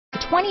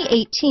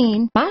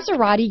2018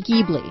 Maserati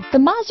Ghibli. The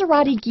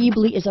Maserati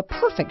Ghibli is a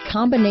perfect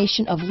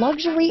combination of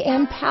luxury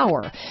and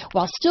power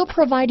while still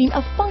providing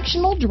a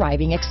functional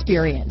driving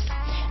experience.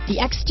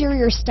 The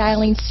exterior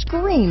styling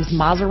screams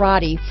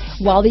Maserati,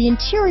 while the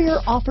interior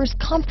offers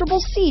comfortable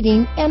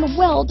seating and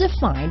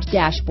well-defined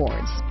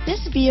dashboards.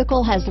 This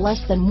vehicle has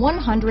less than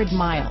 100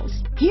 miles.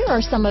 Here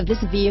are some of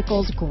this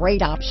vehicle's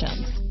great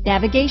options: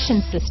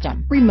 navigation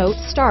system, remote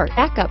start,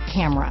 backup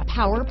camera,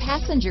 power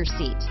passenger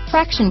seat,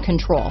 traction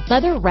control,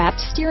 leather-wrapped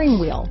steering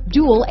wheel,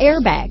 dual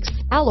airbags,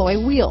 alloy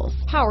wheels,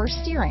 power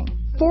steering,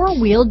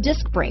 four-wheel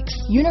disc brakes,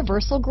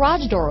 universal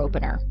garage door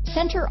opener,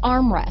 center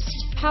armrest,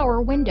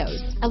 power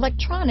windows,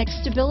 electronic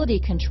stability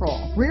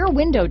control, rear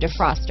window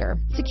defroster,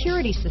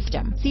 security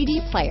system,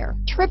 CD player,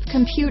 trip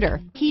computer,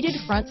 heated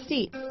front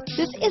seats.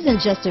 This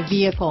isn't just a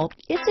vehicle,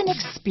 it's an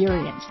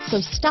experience.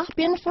 So stop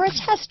in for a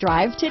test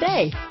drive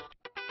today.